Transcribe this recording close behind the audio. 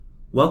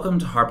Welcome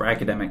to Harper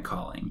Academic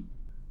Calling.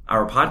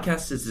 Our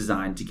podcast is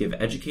designed to give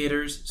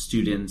educators,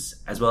 students,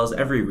 as well as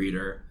every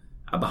reader,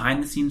 a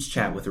behind-the-scenes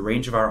chat with a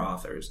range of our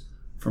authors,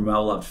 from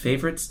well-loved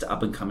favorites to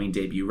up-and-coming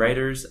debut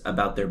writers,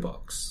 about their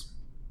books.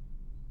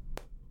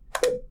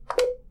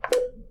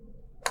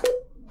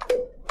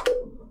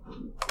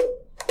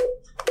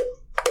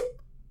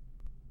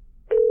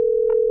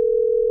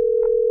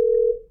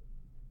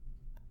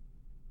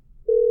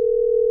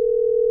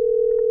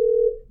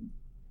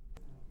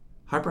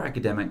 Harper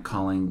Academic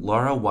Calling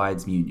Laura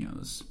Wides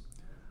Munoz.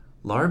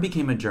 Laura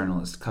became a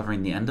journalist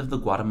covering the end of the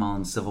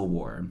Guatemalan Civil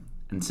War,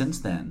 and since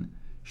then,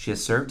 she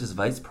has served as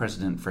vice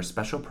president for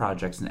special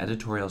projects and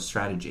editorial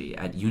strategy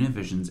at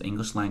Univision's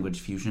English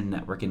Language Fusion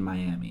Network in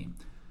Miami,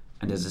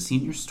 and as a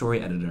senior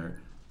story editor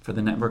for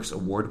the network's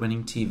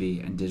award-winning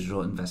TV and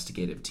digital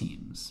investigative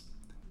teams.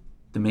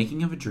 The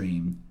Making of a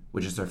Dream,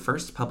 which is her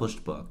first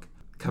published book,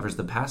 covers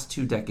the past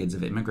 2 decades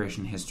of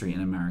immigration history in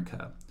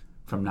America,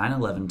 from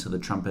 9/11 to the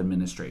Trump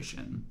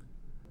administration.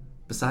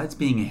 Besides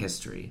being a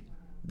history,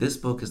 this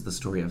book is the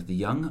story of the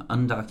young,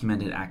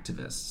 undocumented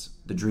activists,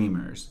 the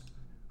Dreamers,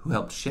 who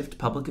helped shift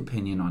public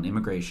opinion on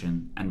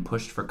immigration and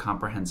pushed for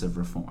comprehensive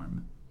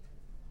reform.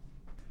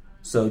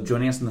 So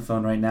joining us on the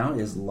phone right now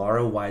is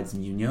Laura Wides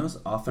Munoz,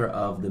 author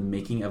of The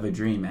Making of a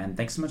Dream, and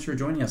thanks so much for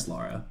joining us,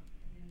 Laura.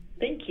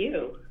 Thank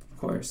you. Of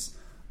course.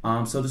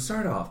 So to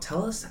start off,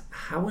 tell us,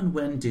 how and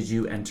when did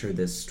you enter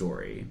this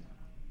story?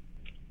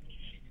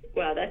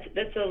 Wow,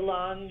 that's a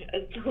long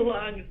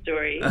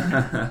story.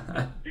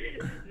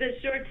 The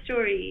short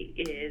story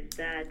is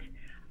that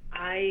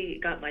I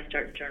got my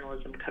start in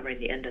journalism covering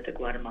the end of the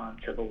Guatemalan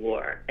Civil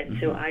War. And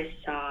so I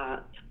saw,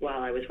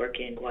 while I was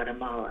working in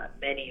Guatemala,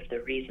 many of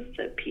the reasons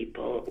that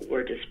people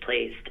were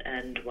displaced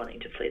and wanting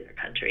to flee their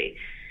country.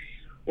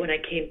 When I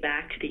came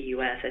back to the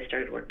U.S., I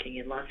started working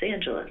in Los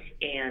Angeles,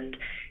 and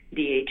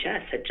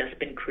DHS had just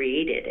been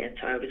created. And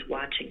so I was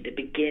watching the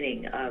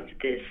beginning of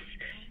this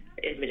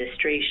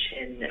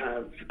administration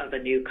of a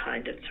new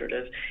kind of sort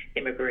of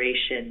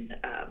immigration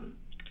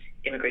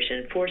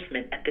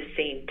enforcement. At the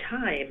same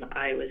time,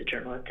 I was a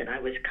journalist and I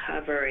was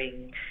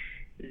covering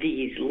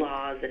these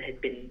laws that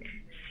had been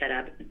set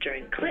up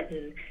during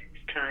Clinton's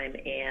time,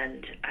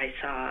 and I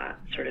saw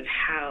sort of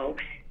how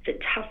the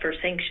tougher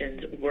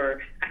sanctions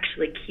were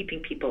actually keeping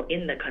people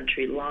in the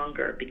country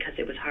longer because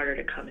it was harder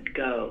to come and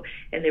go,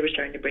 and they were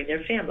starting to bring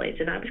their families,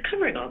 and I was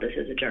covering all this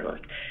as a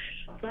journalist.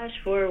 Flash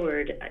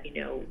forward,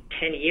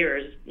 10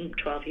 years,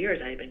 12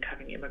 years, I had been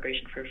covering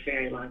immigration for a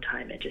very long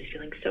time and just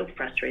feeling so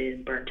frustrated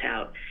and burnt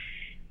out.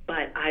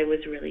 But I was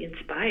really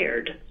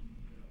inspired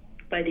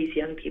by these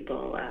young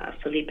people.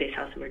 Felipe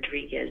Salsa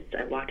Rodriguez,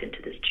 I walked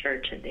into this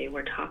church and they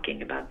were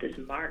talking about this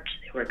march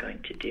they were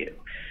going to do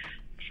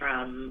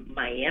from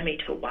Miami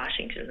to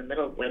Washington in the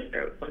middle of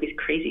winter, one of these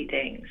crazy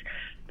things.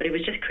 But it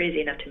was just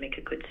crazy enough to make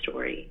a good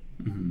story.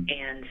 Mm-hmm.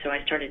 And so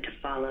I started to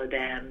follow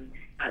them,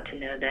 to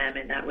know them,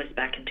 and that was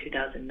back in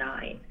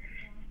 2009.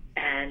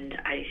 And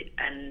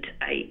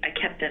I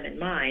kept them in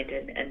mind,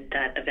 and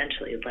that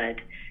eventually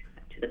led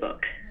to the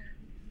book.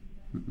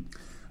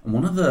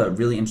 One of the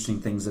really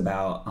interesting things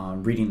about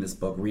reading this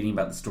book, reading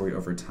about the story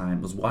over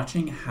time, was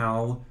watching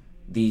how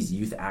these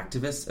youth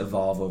activists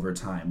evolve over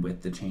time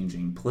with the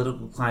changing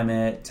political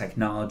climate,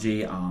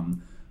 technology,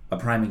 a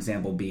prime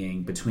example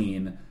being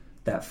between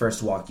that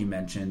first walk you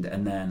mentioned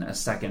and then a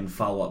second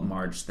follow-up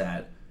march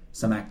that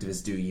some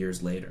activists do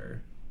years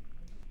later.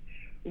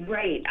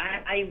 Right.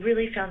 I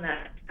really found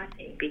that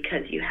fascinating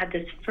because you had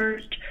this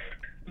first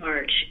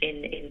march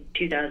in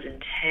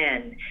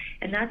 2010,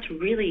 and that's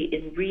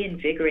really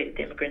reinvigorated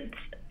the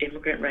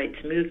immigrant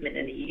rights movement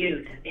and the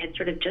youth. They had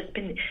sort of just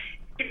been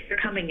their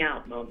coming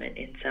out moment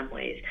in some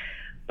ways,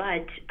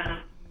 but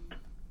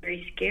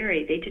very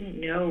scary. They didn't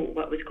know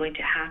what was going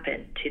to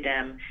happen to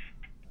them.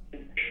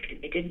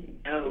 They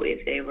didn't know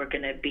if they were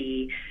going to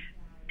be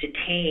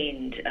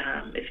detained,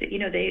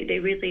 they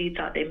really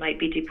thought they might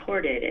be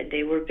deported, and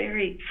they were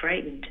very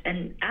frightened.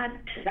 And add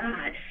to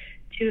that,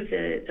 2 of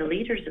the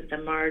leaders of the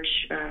march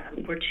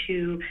were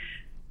 2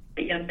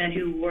 young men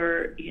who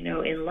were,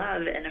 in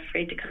love and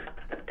afraid to come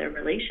out of their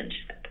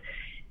relationship.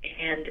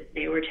 And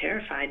they were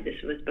terrified.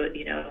 This was, when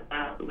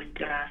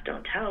Don't Ask,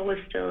 Don't Tell was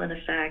still in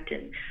effect,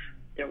 and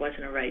there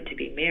wasn't a right to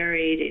be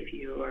married if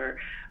you were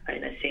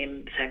in a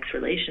same-sex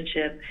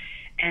relationship.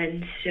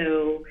 And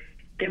so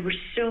there were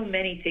so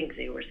many things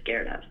they were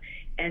scared of.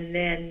 And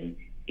then,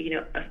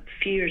 a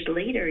few years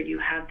later, you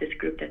have this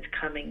group that's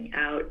coming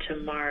out to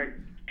march.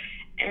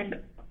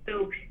 And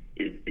so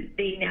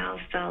they now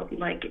felt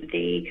like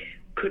they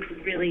could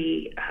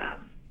really,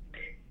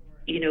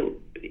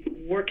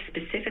 work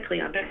specifically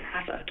on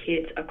behalf of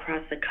kids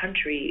across the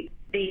country.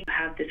 They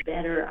have this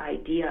better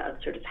idea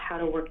of sort of how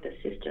to work the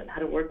system, how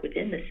to work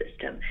within the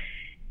system.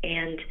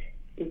 And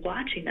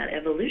watching that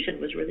evolution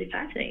was really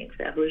fascinating. It's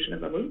the evolution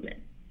of a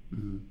movement.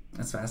 Mm-hmm.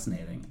 That's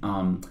fascinating.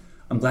 I'm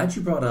glad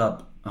you brought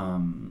up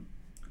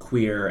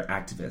queer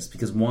activists,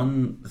 because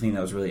one thing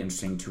that was really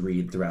interesting to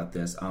read throughout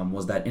this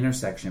was that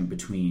intersection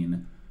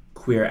between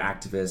queer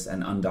activists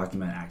and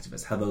undocumented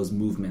activists, how those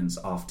movements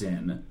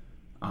often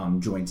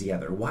joined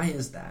together. Why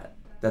is that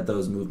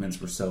those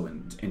movements were so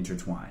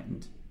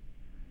intertwined?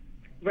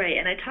 Right,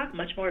 and I talk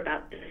much more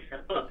about this in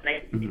the book, and I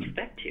didn't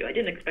expect to. I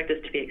didn't expect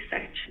this to be a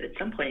section. At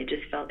some point, I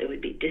just felt it would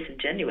be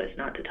disingenuous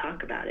not to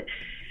talk about it.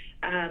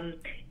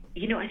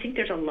 I think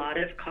there's a lot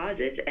of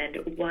causes,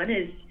 and one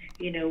is,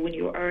 when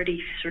you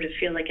already sort of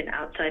feel like an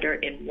outsider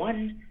in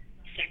one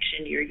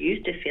section, you're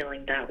used to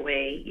feeling that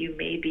way, you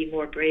may be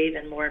more brave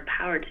and more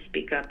empowered to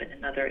speak up in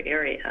another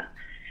area.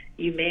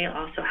 You may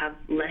also have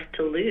less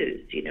to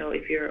lose.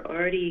 If you're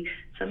already,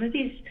 some of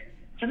these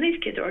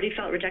kids already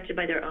felt rejected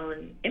by their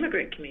own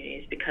immigrant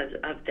communities because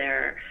of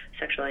their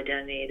sexual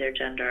identity, their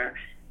gender,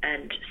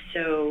 and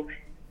so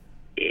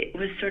it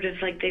was sort of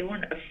like they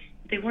weren't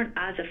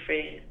as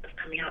afraid of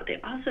coming out. They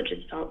also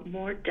just felt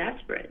more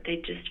desperate. They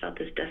just felt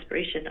this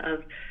desperation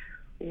of,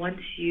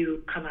 once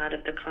you come out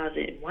of the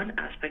closet in one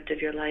aspect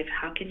of your life,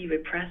 how can you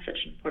repress such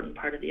an important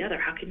part of the other?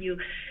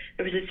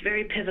 There was this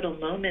very pivotal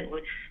moment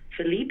when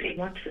Felipe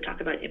wants to talk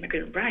about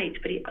immigrant rights,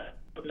 but he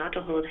not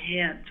to hold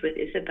hands with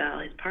Isabel,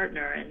 his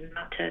partner, and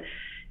not to,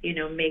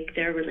 make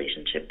their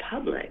relationship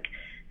public.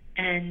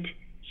 And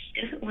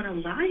he doesn't want to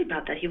lie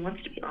about that. He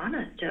wants to be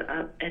honest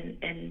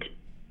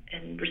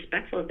and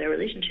respectful of their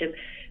relationship.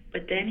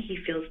 But then he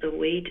feels the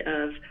weight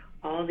of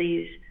all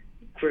these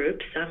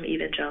groups, some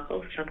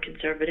evangelical, some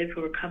conservative,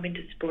 who are coming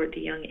to support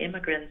the young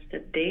immigrants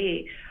that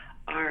they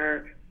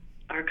are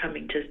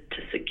coming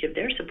to give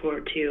their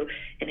support to.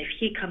 And if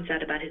he comes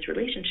out about his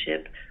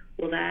relationship,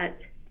 will that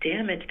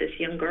damage this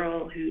young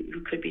girl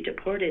who could be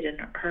deported and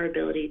her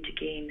ability to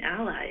gain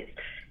allies?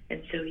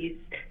 And so he's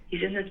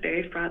in this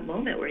very fraught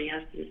moment where he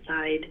has to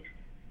decide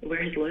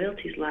where his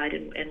loyalties lie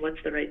and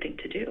what's the right thing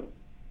to do.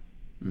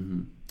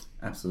 Mm-hmm.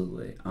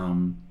 Absolutely.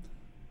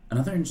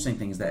 Another interesting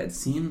thing is that it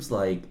seems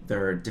like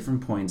there are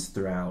different points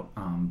throughout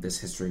this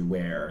history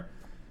where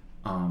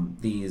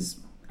these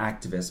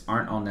activists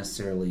aren't all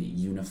necessarily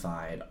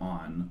unified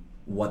on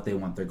what they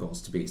want their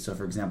goals to be. So,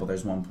 for example,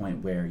 there's one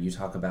point where you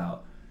talk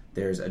about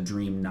there's a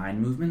Dream 9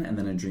 movement and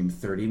then a Dream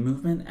 30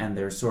 movement, and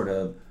they're sort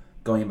of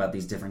going about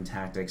these different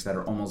tactics that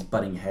are almost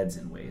butting heads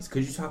in ways.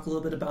 Could you talk a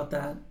little bit about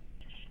that?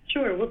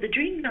 Sure. Well, the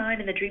Dream 9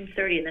 and the Dream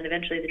 30 and then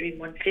eventually the Dream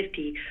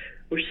 150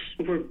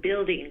 were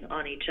building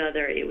on each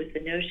other. It was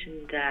the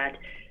notion that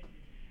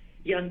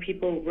young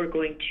people were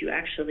going to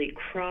actually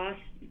cross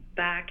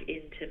back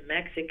into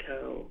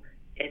Mexico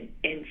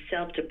and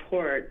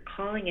self-deport,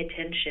 calling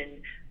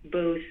attention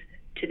both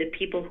to the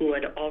people who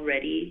had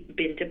already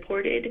been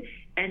deported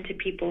and to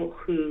people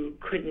who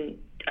couldn't,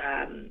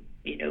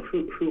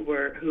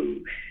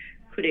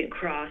 who didn't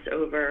cross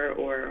over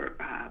or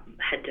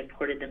had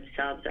deported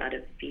themselves out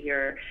of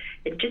fear,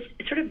 and just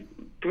sort of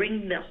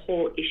bring the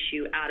whole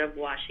issue out of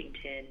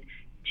Washington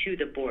to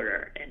the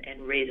border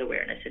and raise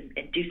awareness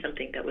and do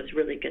something that was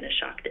really going to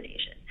shock the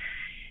nation.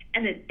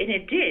 And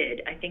it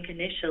did, I think,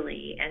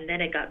 initially, and then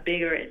it got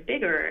bigger and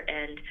bigger,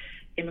 and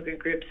immigrant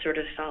groups sort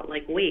of felt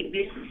like, wait,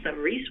 we have some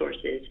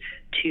resources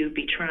to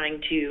be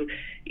trying to,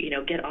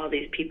 get all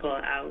these people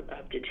out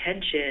of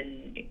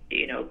detention,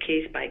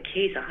 case by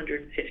case,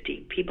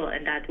 150 people,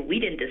 and that we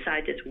didn't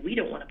decide this. We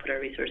don't want to put our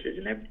resources,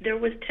 and there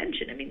was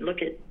tension. I mean,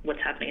 look at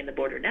what's happening in the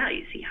border now.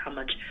 You see how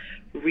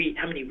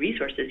many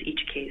resources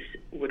each case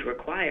would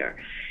require.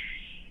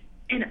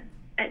 And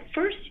at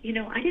first,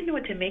 I didn't know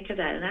what to make of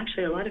that, and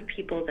actually a lot of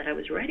people that I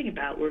was writing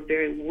about were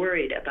very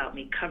worried about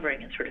me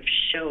covering and sort of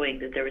showing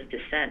that there was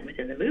dissent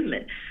within the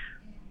movement.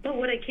 But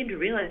what I came to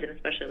realize, and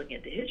especially looking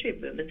at the history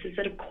of movements, is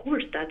that of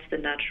course that's a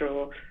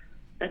natural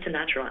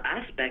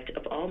aspect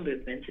of all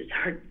movements. It's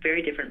our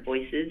very different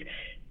voices.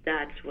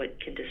 That's what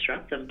can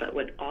disrupt them, but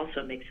what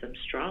also makes them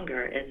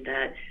stronger, and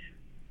that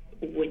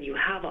when you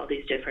have all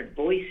these different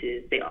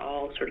voices, they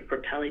all sort of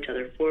propel each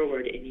other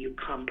forward, and you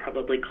come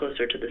probably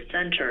closer to the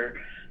center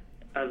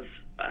of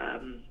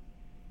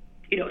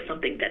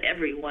something that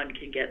everyone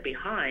can get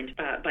behind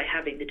by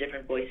having the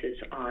different voices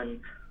on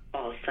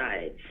all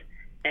sides.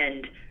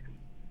 And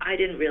I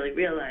didn't really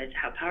realize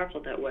how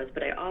powerful that was,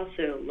 but I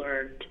also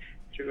learned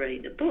through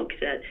writing the book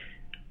that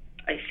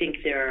I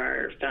think there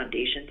are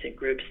foundations and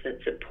groups that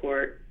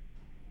support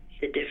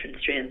the different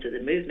strands of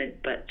the movement,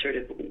 but sort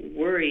of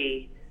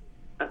worry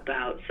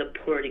about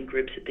supporting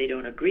groups that they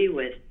don't agree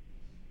with.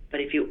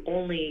 But if you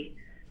only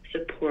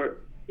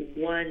support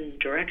one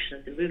direction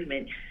of the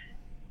movement,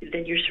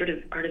 then you're sort of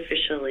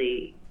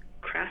artificially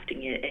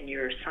crafting it, and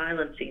you're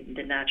silencing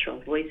the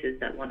natural voices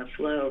that want to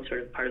flow,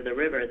 sort of part of the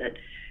river that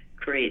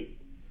create,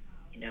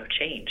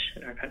 change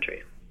in our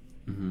country.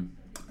 Mm-hmm.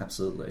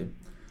 Absolutely.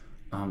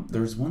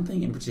 There's one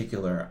thing in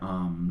particular,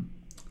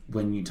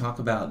 when you talk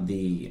about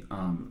the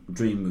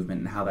Dream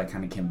movement and how that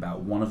kind of came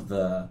about, one of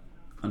the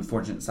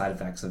unfortunate side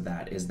effects of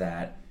that is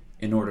that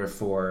in order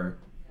for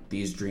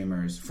these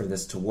dreamers, for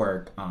this to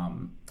work,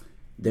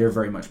 they're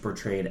very much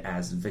portrayed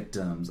as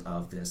victims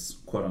of this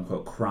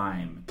quote-unquote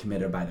crime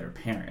committed by their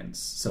parents.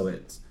 So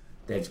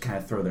they have to kind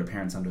of throw their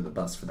parents under the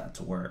bus for that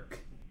to work.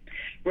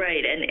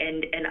 Right,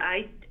 and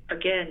I,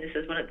 again, this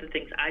is one of the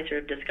things I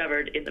sort of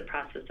discovered in the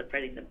process of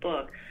writing the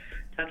book,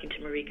 talking to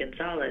Marie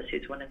Gonzalez,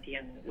 who's one of the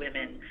young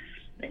women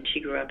and she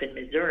grew up in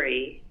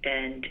Missouri,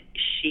 and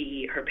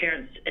her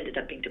parents ended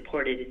up being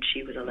deported, and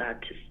she was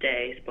allowed to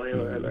stay.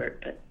 Spoiler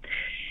alert, but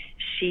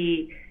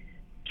she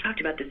talked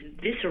about this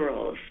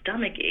visceral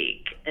stomach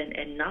ache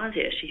and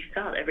nausea she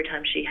felt every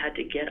time she had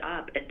to get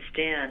up and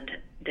stand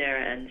there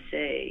and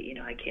say,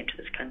 I came to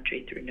this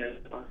country through no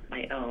fault of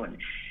my own.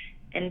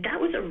 And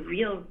that was a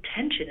real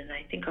tension, and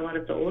I think a lot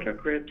of the older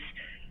groups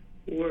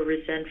were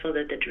resentful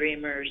that the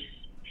Dreamers,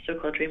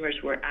 so-called Dreamers,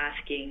 were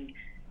asking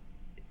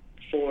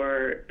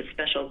for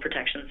special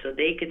protection so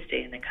they could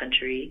stay in the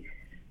country.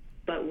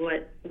 But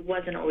what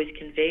wasn't always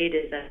conveyed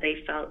is that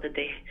they felt that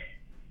that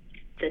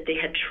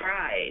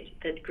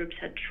groups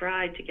had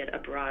tried to get a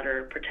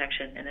broader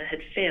protection, and it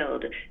had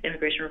failed.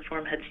 Immigration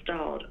reform had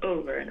stalled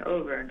over and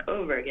over and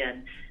over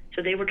again.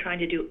 So they were trying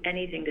to do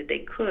anything that they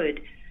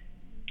could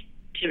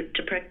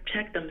to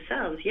protect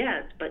themselves,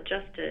 yes, but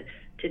just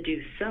to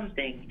do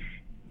something.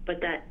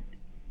 But that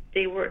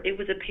it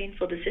was a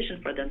painful decision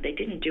for them. They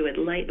didn't do it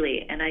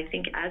lightly. And I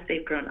think as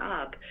they've grown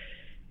up,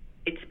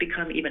 it's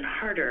become even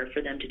harder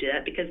for them to do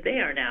that, because they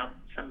are now,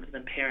 some of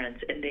them,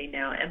 parents, and they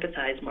now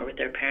empathize more with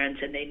their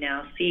parents, and they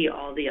now see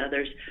all the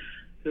others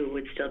who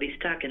would still be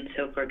stuck. And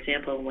so, for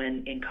example,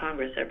 when in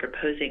Congress they're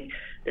proposing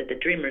that the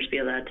Dreamers be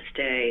allowed to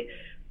stay,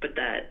 but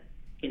that,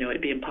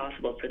 it'd be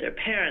impossible for their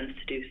parents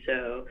to do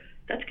so,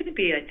 that's going to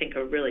be, I think,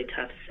 a really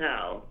tough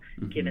sell,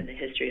 given the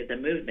history of the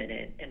movement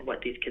and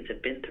what these kids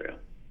have been through.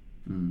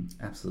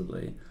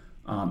 Absolutely.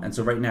 And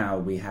so right now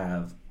we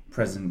have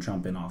President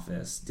Trump in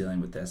office dealing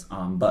with this.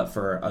 But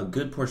for a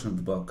good portion of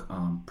the book,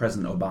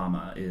 President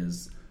Obama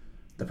is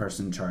the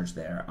person in charge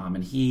there.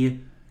 And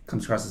he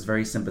comes across as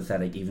very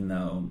sympathetic, even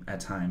though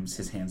at times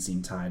his hands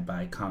seem tied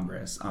by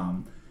Congress.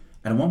 And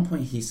at one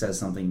point he says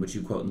something which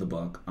you quote in the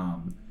book.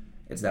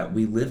 It's that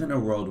we live in a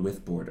world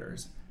with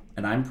borders,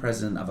 and I'm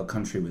president of a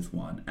country with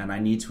one, and I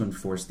need to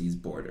enforce these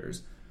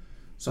borders.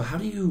 So how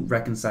do you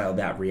reconcile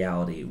that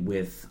reality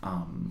with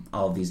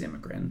all of these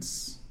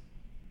immigrants?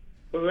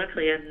 Well,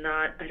 luckily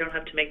I don't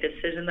have to make the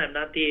decision. I'm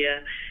not the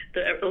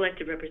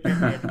elected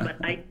representative,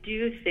 but I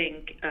do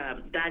think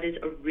that is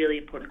a really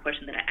important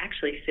question that I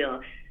actually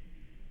feel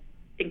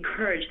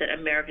encouraged that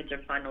Americans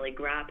are finally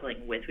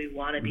grappling with. We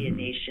want to be a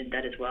nation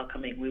that is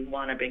welcoming. We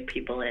want to bring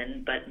people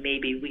in, but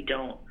maybe we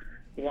don't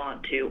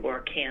want to or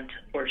can't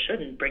or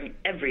shouldn't bring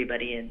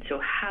everybody in. So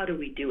how do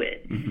we do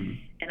it?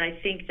 And I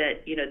think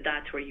that,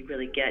 that's where you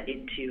really get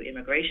into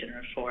immigration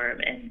reform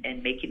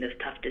and making those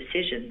tough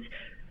decisions.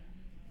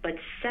 But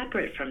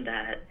separate from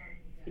that,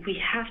 we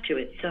have to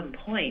at some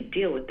point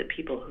deal with the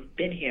people who've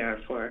been here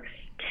for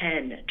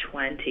 10,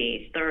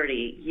 20,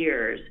 30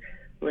 years,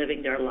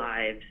 living their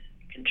lives,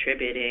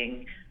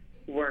 contributing,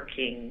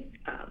 working,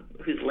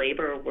 whose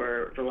labor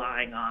we're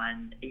relying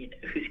on,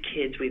 whose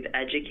kids we've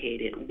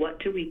educated. What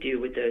do we do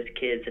with those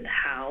kids, and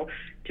how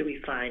do we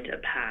find a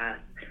path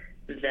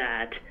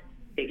that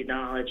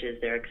acknowledges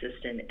their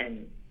existence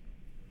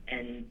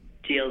and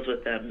deals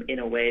with them in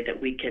a way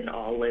that we can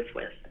all live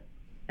with?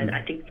 And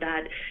I think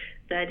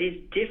that is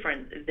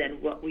different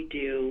than what we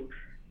do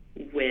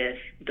with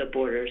the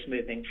borders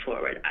moving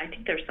forward. I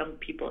think there's some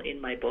people in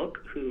my book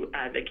who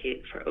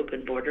advocate for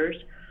open borders,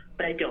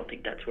 but I don't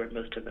think that's where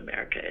most of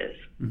America is.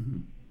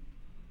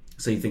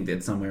 So you think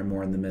that's somewhere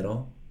more in the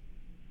middle?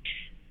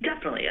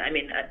 Definitely. I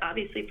mean,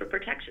 obviously for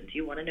protections,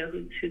 you want to know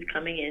who's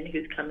coming in,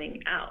 who's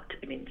coming out.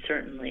 I mean,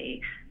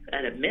 certainly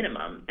at a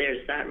minimum,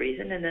 there's that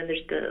reason, and then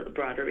there's the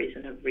broader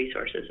reason of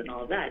resources and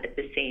all of that. At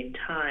the same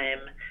time,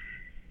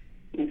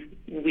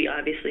 we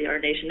obviously are a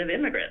nation of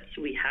immigrants.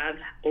 We have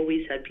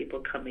always had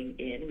people coming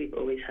in. We've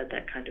always had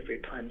that kind of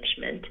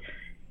replenishment.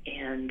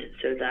 And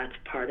so that's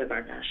part of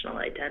our national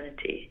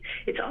identity.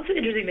 It's also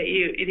interesting that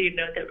you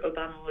note that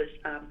Obama was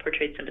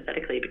portrayed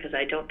sympathetically, because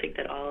I don't think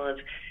that all of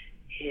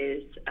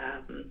his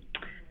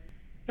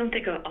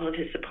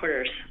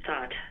supporters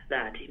thought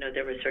that.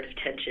 There was sort of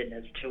tension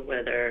as to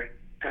whether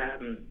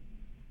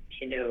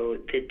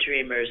the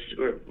Dreamers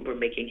were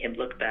making him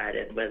look bad,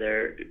 and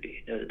whether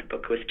the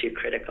book was too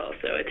critical.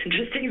 So it's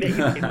interesting that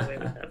you came away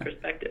with that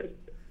perspective.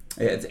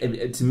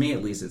 To me,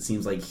 at least, it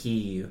seems like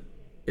he,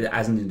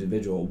 as an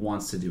individual,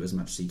 wants to do as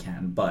much as he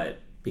can, but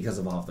because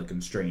of all of the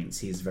constraints,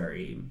 he's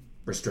very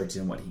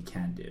restricted in what he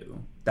can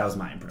do. That was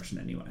my impression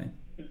anyway.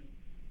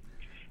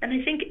 And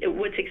I think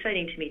what's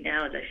exciting to me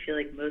now is I feel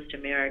like most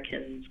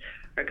Americans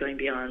are going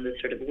beyond the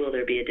sort of, will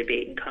there be a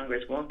debate in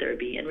Congress, won't there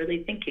be, and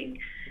really thinking,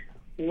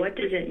 what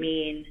does it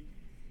mean,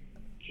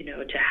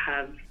 to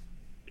have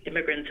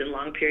immigrants in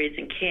long periods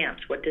in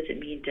camps? What does it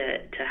mean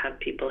to have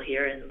people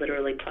here and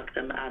literally pluck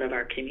them out of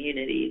our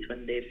communities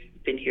when they've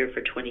been here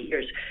for 20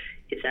 years?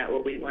 Is that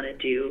what we want to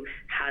do?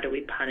 How do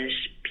we punish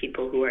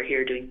people who are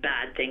here doing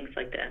bad things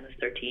like the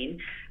MS-13?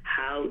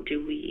 How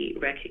do we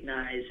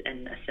recognize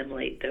and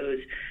assimilate those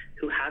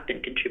who have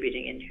been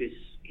contributing and whose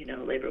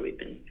labor we've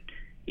been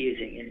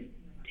using and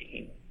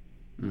taking?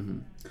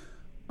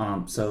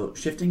 So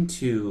shifting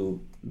to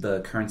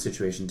the current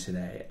situation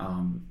today,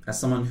 as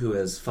someone who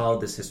has followed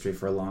this history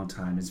for a long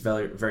time, is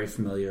very, very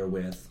familiar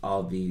with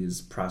all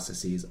these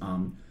processes.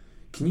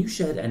 Can you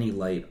shed any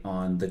light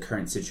on the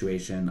current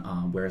situation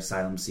where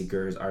asylum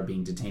seekers are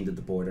being detained at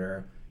the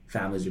border,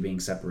 families are being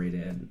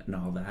separated, and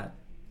all that?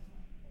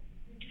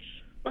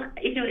 Well,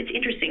 it's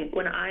interesting.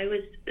 When I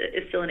was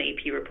still an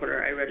AP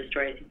reporter, I wrote a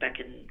story, I think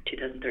back in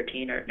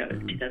 2013 or no,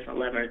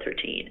 2011 or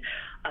 13,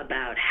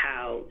 about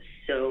how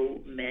so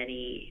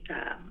many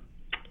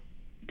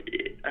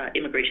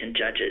immigration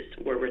judges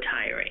were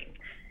retiring,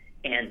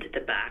 and the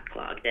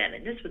backlog then,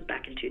 and this was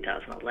back in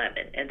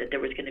 2011, and that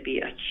there was going to be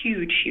a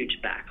huge, huge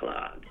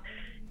backlog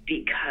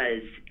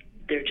because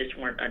there just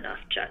weren't enough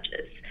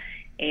judges.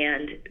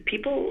 And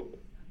people,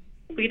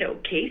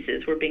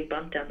 cases were being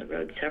bumped down the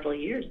road several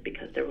years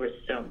because there was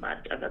so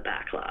much of a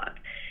backlog.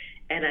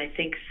 And I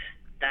think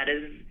that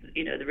is,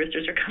 the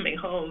roosters are coming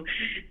home,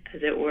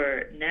 as it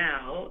were,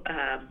 now,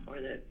 I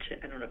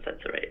don't know if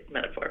that's the right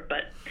metaphor,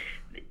 but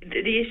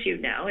the issue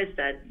now is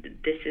that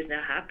this is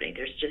now happening.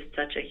 There's just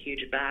such a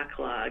huge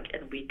backlog,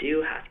 and we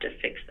do have to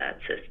fix that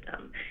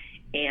system.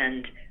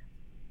 And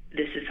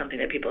this is something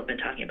that people have been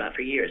talking about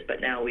for years, but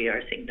now we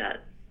are seeing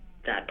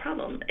that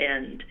problem,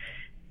 and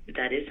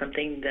that is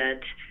something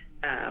that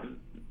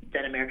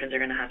Americans are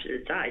going to have to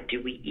decide.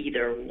 Do we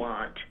either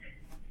want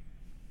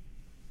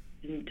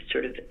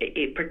sort of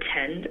a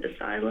pretend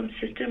asylum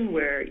system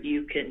where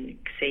you can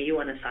say you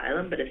want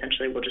asylum, but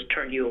essentially we'll just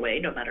turn you away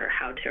no matter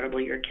how terrible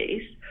your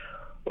case?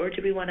 Or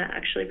do we want to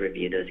actually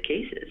review those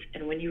cases?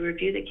 And when you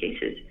review the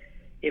cases,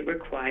 it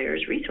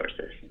requires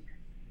resources.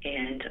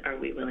 And are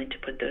we willing to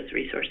put those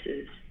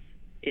resources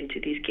into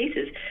these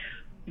cases?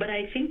 But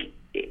I think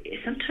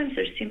sometimes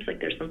there seems like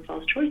there's some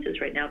false choices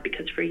right now,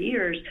 because for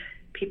years,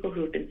 people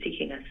who have been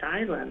seeking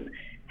asylum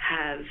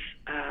have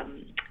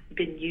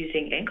been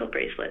using ankle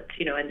bracelets,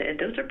 and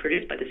those are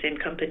produced by the same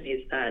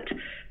companies that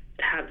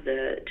have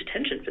the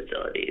detention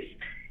facilities.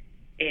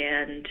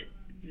 And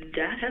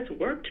that has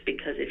worked,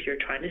 because if you're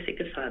trying to seek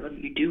asylum,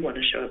 you do want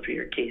to show up for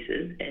your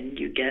cases, and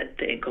you get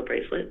the ankle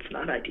bracelet. It's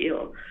not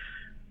ideal,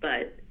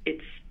 but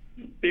it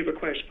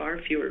requires far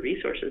fewer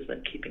resources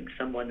than keeping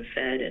someone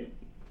fed and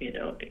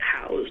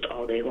housed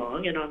all day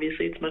long. And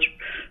obviously, it's much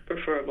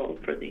preferable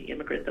for the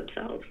immigrant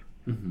themselves.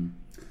 Mm-hmm.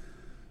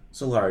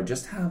 So, Laura,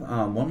 just have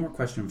one more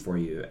question for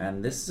you,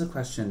 and this is a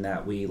question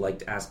that we like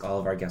to ask all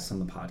of our guests on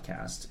the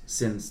podcast.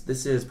 Since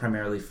this is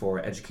primarily for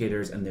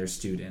educators and their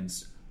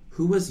students,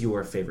 who was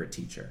your favorite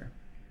teacher?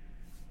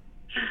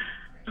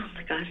 Oh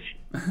my gosh,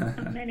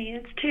 so many.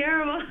 It's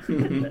terrible.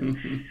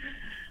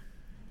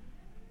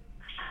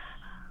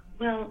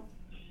 Well,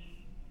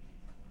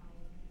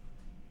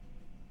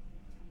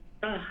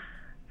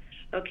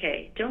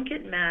 okay, don't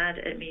get mad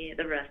at me,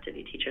 the rest of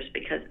you teachers,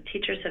 because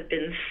teachers have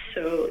been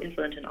so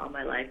influential in all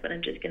my life, but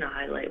I'm just going to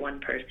highlight one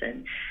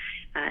person.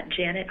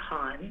 Janet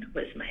Hahn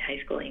was my high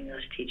school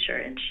English teacher,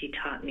 and she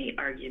taught me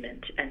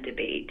argument and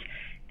debate.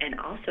 And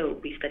also,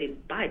 we studied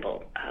the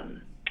Bible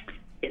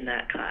in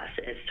that class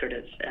as sort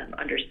of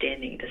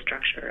understanding the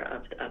structure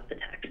of the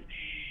text.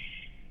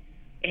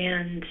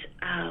 And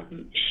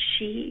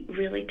she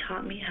really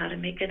taught me how to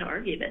make an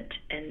argument,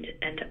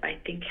 and I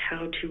think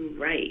how to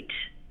write.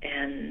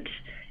 And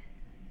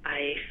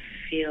I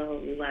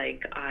feel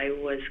like I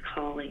was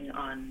calling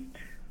on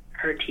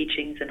her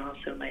teachings, and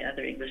also my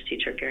other English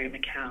teacher, Gary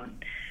McCown,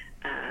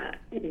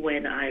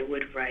 when I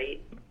would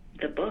write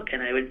the book.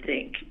 And I would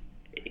think,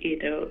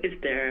 is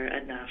there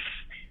enough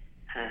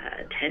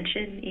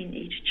tension in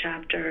each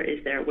chapter?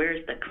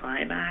 Where's the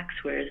climax?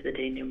 Where's the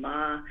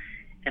denouement?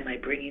 Am I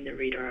bringing the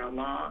reader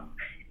along?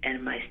 And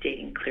am I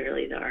stating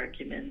clearly the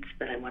arguments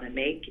that I want to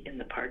make in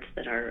the parts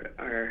that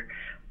are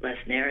less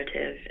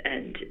narrative?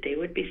 And they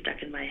would be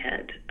stuck in my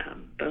head,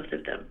 both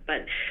of them.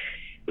 But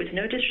with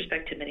no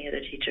disrespect to many other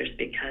teachers,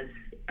 because,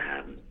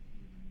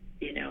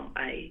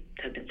 I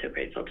have been so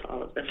grateful to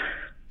all of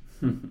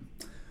them.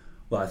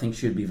 Well, I think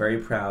she would be very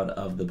proud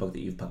of the book that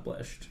you've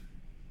published.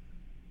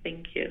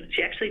 Thank you.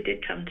 She actually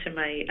did come to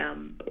my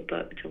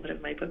to one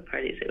of my book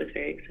parties. It was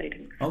very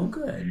exciting. Oh,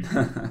 good.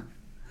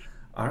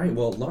 All right.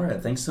 Well, Laura,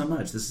 thanks so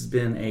much. This has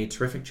been a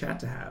terrific chat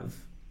to have.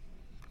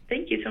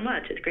 Thank you so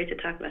much. It's great to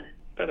talk about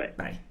it. Bye-bye.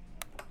 Bye.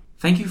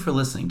 Thank you for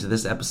listening to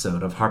this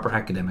episode of Harper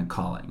Academic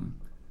Calling.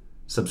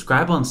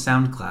 Subscribe on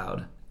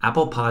SoundCloud,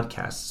 Apple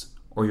Podcasts,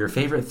 or your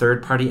favorite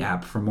third-party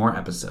app for more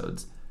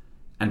episodes.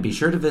 And be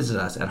sure to visit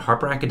us at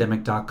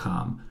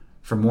harperacademic.com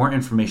for more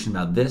information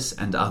about this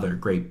and other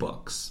great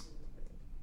books.